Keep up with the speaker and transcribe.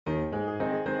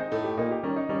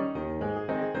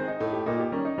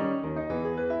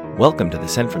Welcome to the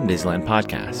Sent from Disneyland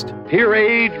podcast. Here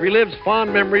age relives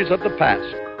fond memories of the past.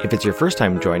 If it's your first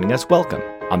time joining us, welcome.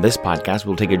 On this podcast,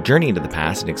 we'll take a journey into the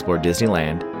past and explore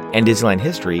Disneyland and Disneyland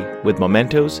history with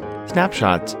mementos,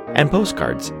 snapshots, and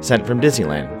postcards sent from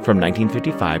Disneyland from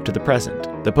 1955 to the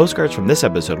present. The postcards from this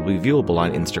episode will be viewable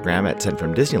on Instagram at Sent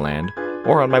from Disneyland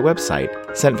or on my website,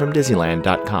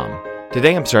 sentfromdisneyland.com.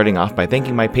 Today I'm starting off by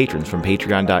thanking my patrons from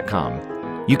patreon.com.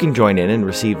 You can join in and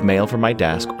receive mail from my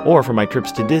desk or from my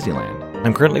trips to Disneyland.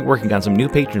 I'm currently working on some new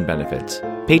patron benefits.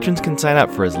 Patrons can sign up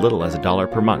for as little as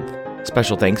 $1 per month.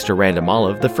 Special thanks to Random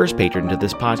Olive, the first patron to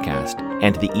this podcast,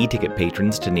 and to the e-ticket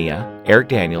patrons Tania, Eric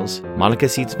Daniels, Monica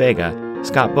Seitz Vega,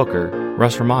 Scott Booker,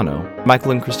 Russ Romano,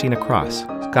 Michael and Christina Cross,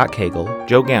 Scott Cagle,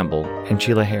 Joe Gamble, and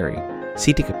Sheila Harry.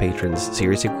 C-ticket patrons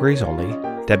Serious Inquiries Only,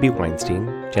 Debbie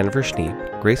Weinstein, Jennifer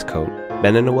Schneep, Grace Coate,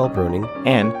 Ben and Noel Bruning,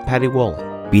 and Patty Wool.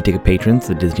 B-ticket patrons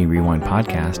The Disney Rewind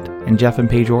Podcast, and Jeff and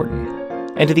Paige Orton.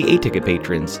 And to the A-ticket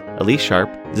patrons Elise Sharp,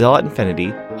 Zealot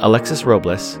Infinity, Alexis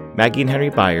Robles, Maggie and Henry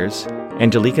Byers,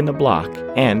 Angelica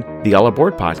Nablock, and the All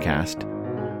Aboard Podcast.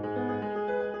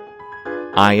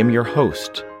 I am your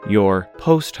host, your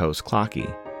post-host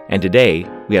Clocky, and today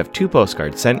we have 2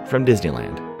 postcards sent from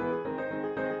Disneyland.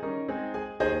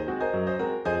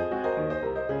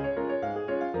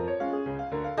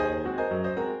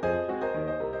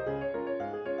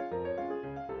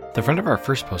 The front of our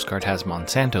first postcard has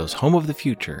Monsanto's Home of the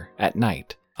Future at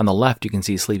night. On the left, you can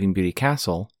see Sleeping Beauty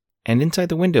Castle, and inside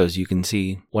the windows, you can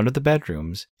see one of the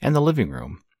bedrooms and the living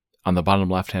room. On the bottom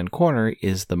left-hand corner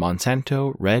is the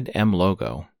Monsanto Red M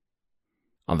logo.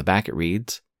 On the back, it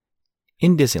reads,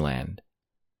 In Disneyland,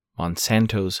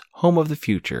 Monsanto's Home of the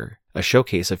Future, a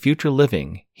showcase of future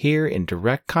living, here in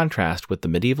direct contrast with the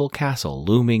medieval castle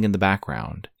looming in the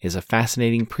background, is a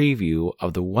fascinating preview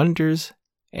of the wonders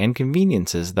and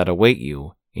conveniences that await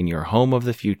you in your home of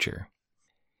the future.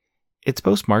 It's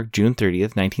postmarked June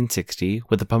 30th, 1960,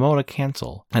 with a Pomona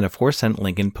cancel and a 4-cent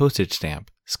Lincoln postage stamp,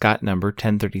 Scott number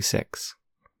 1036.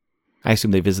 I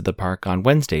assume they visited the park on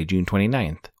Wednesday, June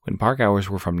 29th, when park hours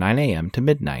were from 9 a.m. to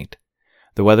midnight.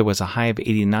 The weather was a high of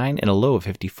 89 and a low of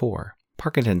 54.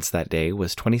 Park attendance that day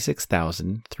was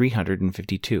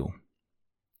 26,352.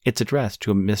 It's addressed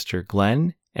to Mr.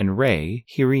 Glenn and Ray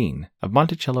Hireen of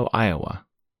Monticello, Iowa.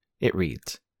 It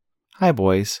reads, Hi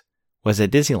boys, was at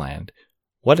Disneyland.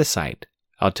 What a sight.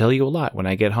 I'll tell you a lot when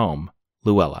I get home.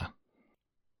 Luella.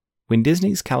 When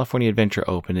Disney's California Adventure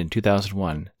opened in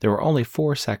 2001, there were only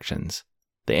 4 sections: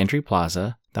 the Entry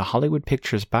Plaza, the Hollywood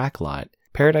Pictures backlot,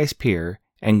 Paradise Pier,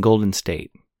 and Golden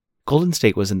State. Golden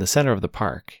State was in the center of the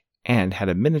park and had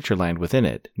a miniature land within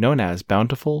it known as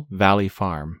Bountiful Valley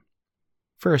Farm.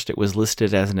 First, it was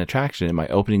listed as an attraction in my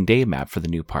opening day map for the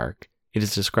new park. It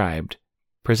is described,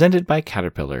 Presented by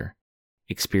Caterpillar.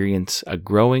 Experience a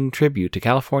growing tribute to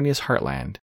California's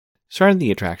heartland. Surrounding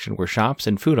the attraction were shops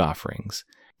and food offerings.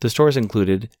 The stores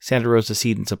included Santa Rosa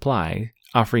Seed and Supply,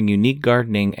 offering unique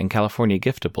gardening and California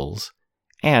giftables,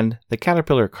 and the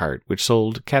Caterpillar Cart, which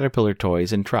sold Caterpillar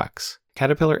toys and trucks.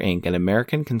 Caterpillar Inc., an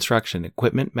American construction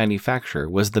equipment manufacturer,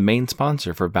 was the main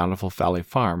sponsor for Bountiful Valley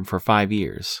Farm for 5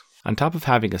 years. On top of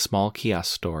having a small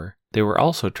kiosk store, there were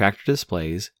also tractor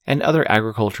displays and other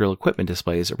agricultural equipment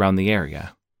displays around the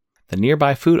area. The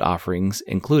nearby food offerings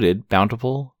included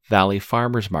Bountiful Valley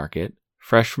Farmers Market,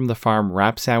 fresh from the farm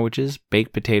wrap sandwiches,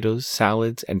 baked potatoes,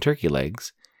 salads, and turkey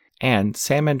legs, and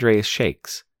San Andreas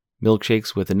Shakes,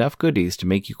 milkshakes with enough goodies to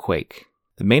make you quake.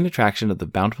 The main attraction of the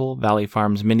Bountiful Valley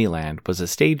Farms Miniland was a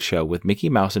stage show with Mickey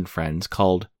Mouse and friends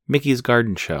called Mickey's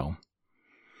Garden Show.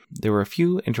 There were a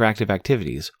few interactive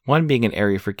activities, one being an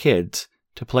area for kids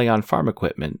to play on farm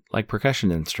equipment like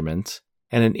percussion instruments,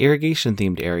 and an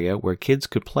irrigation-themed area where kids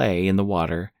could play in the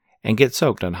water and get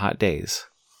soaked on hot days.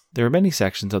 There were many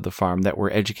sections of the farm that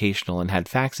were educational and had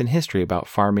facts and history about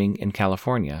farming in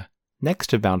California. Next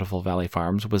to Bountiful Valley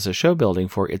Farms was a show building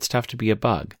for It's Tough to Be a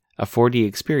Bug, a 4D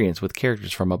experience with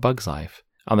characters from A Bug's Life.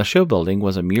 On the show building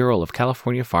was a mural of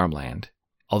California farmland.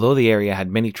 Although the area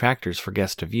had many tractors for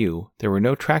guests to view, there were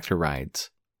no tractor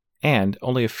rides, and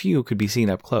only a few could be seen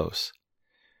up close.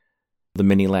 The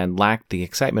Miniland lacked the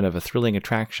excitement of a thrilling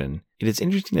attraction. It is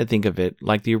interesting to think of it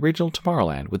like the original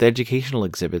Tomorrowland, with educational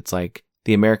exhibits like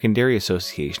the American Dairy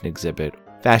Association exhibit,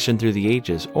 Fashion Through the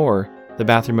Ages, or the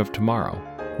Bathroom of Tomorrow,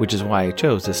 which is why I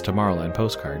chose this Tomorrowland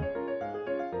postcard.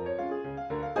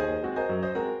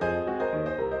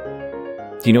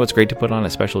 Do you know what's great to put on a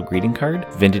special greeting card?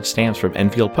 Vintage stamps from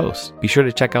Enfield Post. Be sure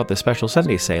to check out the special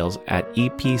Sunday sales at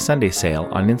EP Sunday Sale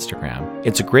on Instagram.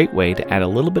 It's a great way to add a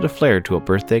little bit of flair to a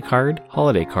birthday card,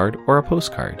 holiday card, or a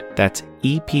postcard. That's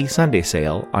EP Sunday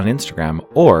Sale on Instagram,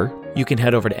 or You can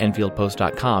head over to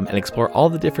EnfieldPost.com and explore all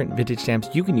the different vintage stamps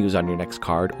you can use on your next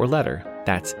card or letter.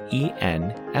 That's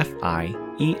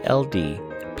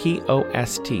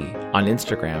ENFIELDPOST on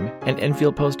Instagram and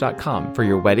EnfieldPost.com for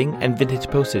your wedding and vintage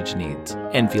postage needs.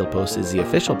 Enfield Post is the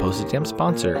official postage stamp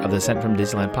sponsor of the Sent from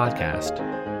Disneyland podcast.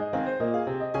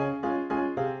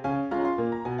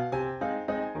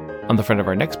 On the front of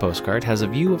our next postcard has a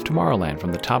view of Tomorrowland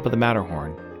from the top of the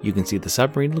Matterhorn. You can see the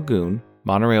Submarine Lagoon,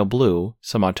 Monorail Blue,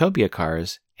 some Autopia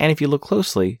cars, and if you look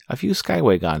closely, a few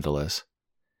Skyway gondolas.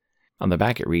 On the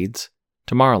back it reads,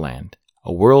 Tomorrowland,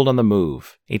 a world on the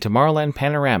move, a Tomorrowland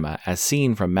panorama as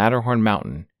seen from Matterhorn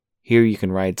Mountain. Here you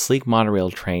can ride sleek monorail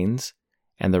trains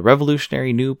and the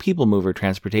revolutionary new People Mover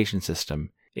transportation system,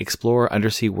 explore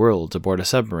undersea worlds aboard a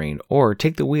submarine, or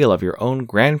take the wheel of your own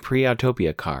Grand Prix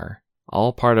Autopia car,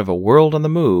 all part of a world on the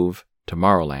move,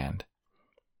 Tomorrowland.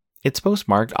 It's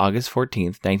postmarked August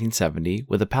 14th, 1970,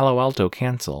 with a Palo Alto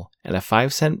cancel and a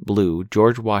 5-cent blue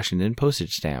George Washington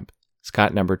postage stamp,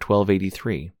 Scott number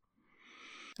 1283.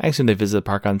 I assume they visited the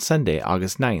park on Sunday,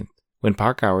 August 9th, when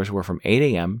park hours were from 8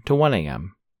 a.m. to 1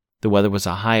 a.m. The weather was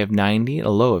a high of 90 and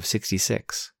a low of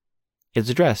 66. It's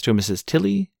addressed to Mrs.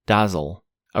 Tilly Dazzle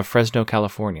of Fresno,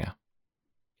 California.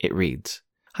 It reads,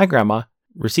 Hi Grandma,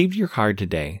 received your card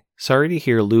today. Sorry to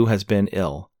hear Lou has been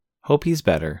ill. Hope he's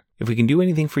better. If we can do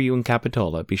anything for you in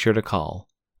Capitola, be sure to call.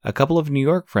 A couple of New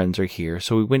York friends are here,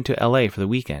 so we went to LA for the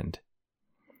weekend.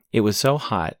 It was so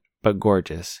hot, but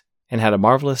gorgeous, and had a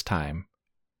marvelous time.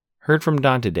 Heard from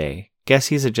Don today. Guess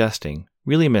he's adjusting.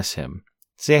 Really miss him.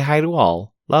 Say hi to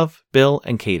all. Love, Bill,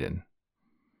 and Caden.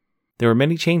 There were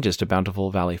many changes to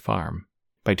Bountiful Valley Farm.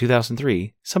 By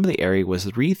 2003, some of the area was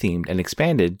rethemed and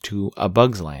expanded to A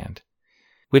Bug's Land,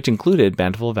 which included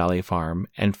Bountiful Valley Farm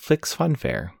and Flick's Fun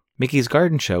Fair. Mickey's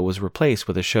Garden Show was replaced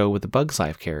with a show with the Bug's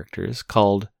Life characters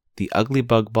called The Ugly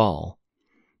Bug Ball.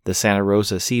 The Santa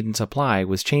Rosa Seed and Supply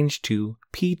was changed to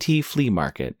PT Flea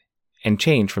Market and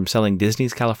changed from selling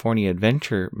Disney's California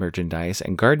Adventure merchandise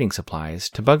and gardening supplies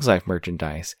to Bug's Life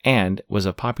merchandise and was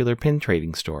a popular pin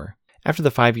trading store. After the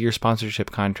 5-year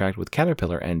sponsorship contract with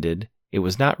Caterpillar ended, it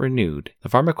was not renewed. The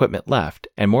farm equipment left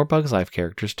and more Bug's Life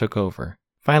characters took over.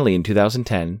 Finally, in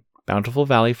 2010, Bountiful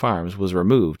Valley Farms was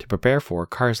removed to prepare for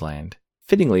Cars Land.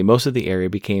 Fittingly, most of the area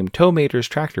became Tow Mater's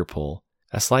tractor pull,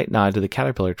 a slight nod to the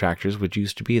Caterpillar tractors which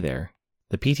used to be there.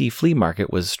 The PT Flea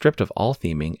Market was stripped of all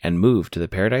theming and moved to the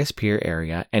Paradise Pier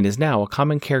area and is now a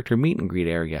common character meet and greet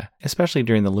area, especially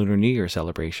during the Lunar New Year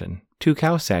celebration. 2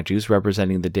 cow statues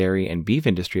representing the dairy and beef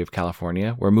industry of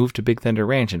California were moved to Big Thunder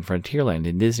Ranch in Frontierland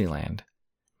in Disneyland.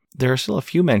 There are still a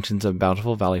few mentions of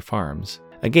Bountiful Valley Farms,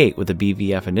 a gate with the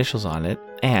BVF initials on it,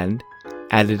 and,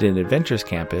 added in Adventures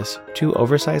Campus, 2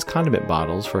 oversized condiment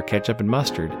bottles for ketchup and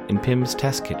mustard in Pim's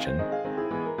Test Kitchen.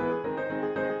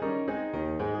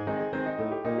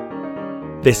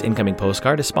 This incoming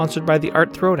postcard is sponsored by the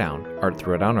Art Throwdown. Art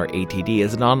Throwdown, or ATD,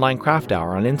 is an online craft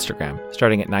hour on Instagram,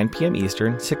 starting at 9 p.m.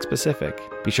 Eastern, 6 Pacific.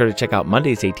 Be sure to check out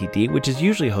Monday's ATD, which is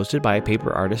usually hosted by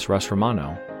paper artist Russ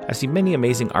Romano. I've seen many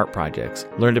amazing art projects,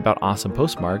 learned about awesome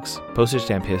postmarks, postage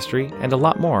stamp history, and a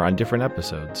lot more on different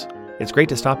episodes. It's great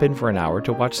to stop in for an hour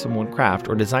to watch someone craft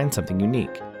or design something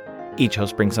unique. Each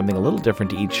host brings something a little different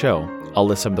to each show. I'll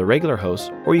list some of the regular hosts,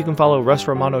 or you can follow Russ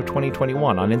Romano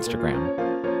 2021 on Instagram.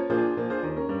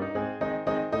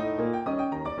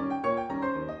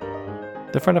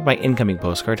 The front of my incoming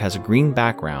postcard has a green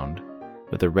background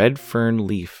with a red fern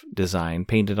leaf design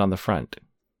painted on the front.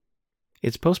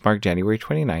 It's postmarked January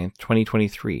 29,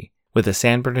 2023, with a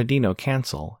San Bernardino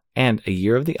cancel and a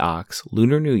Year of the Ox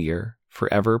Lunar New Year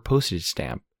Forever postage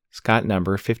stamp, Scott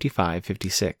number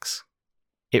 5556.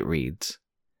 It reads,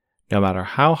 No matter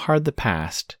how hard the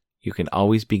past, you can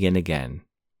always begin again.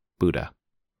 Buddha.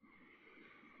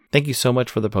 Thank you so much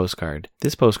for the postcard.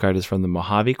 This postcard is from the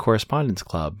Mojave Correspondence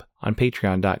Club on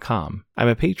Patreon.com. I'm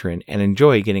a patron and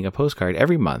enjoy getting a postcard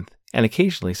every month and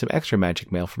occasionally some extra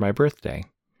magic mail for my birthday.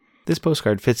 This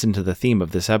postcard fits into the theme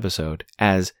of this episode,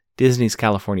 as Disney's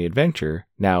California Adventure,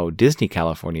 now Disney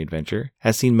California Adventure,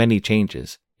 has seen many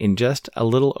changes in just a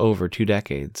little over 2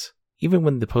 decades. Even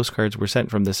when the postcards were sent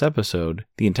from this episode,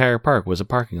 the entire park was a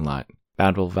parking lot.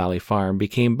 Bountiful Valley Farm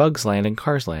became Bugs Land and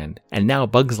Cars Land, and now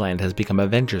Bugs Land has become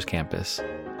Adventures Campus.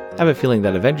 I have a feeling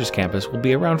that Adventures Campus will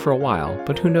be around for a while,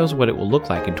 but who knows what it will look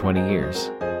like in 20 years.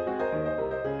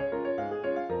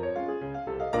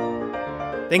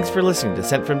 Thanks for listening to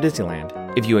Sent from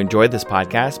Disneyland. If you enjoyed this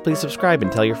podcast, please subscribe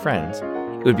and tell your friends.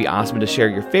 It would be awesome to share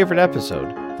your favorite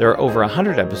episode. There are over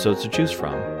 100 episodes to choose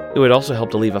from. It would also help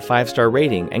to leave a 5-star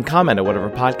rating and comment on whatever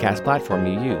podcast platform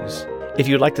you use. If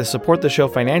you'd like to support the show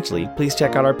financially, please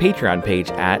check out our Patreon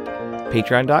page at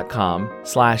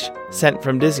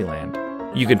patreon.com/sentfromdisneyland.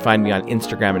 You can find me on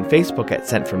Instagram and Facebook at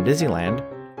Sent From Disneyland,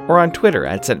 or on Twitter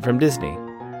at Sent From Disney.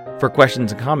 For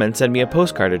questions and comments, send me a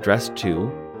postcard addressed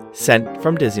to Sent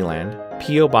From Disneyland,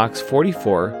 P.O. Box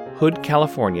 44, Hood,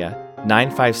 California,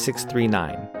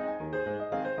 95639.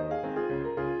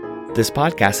 This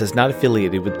podcast is not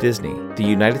affiliated with Disney, the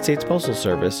United States Postal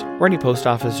Service, or any post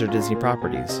office or Disney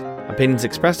properties. Opinions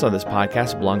expressed on this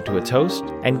podcast belong to its host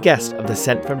and guests of the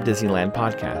Sent From Disneyland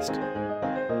podcast.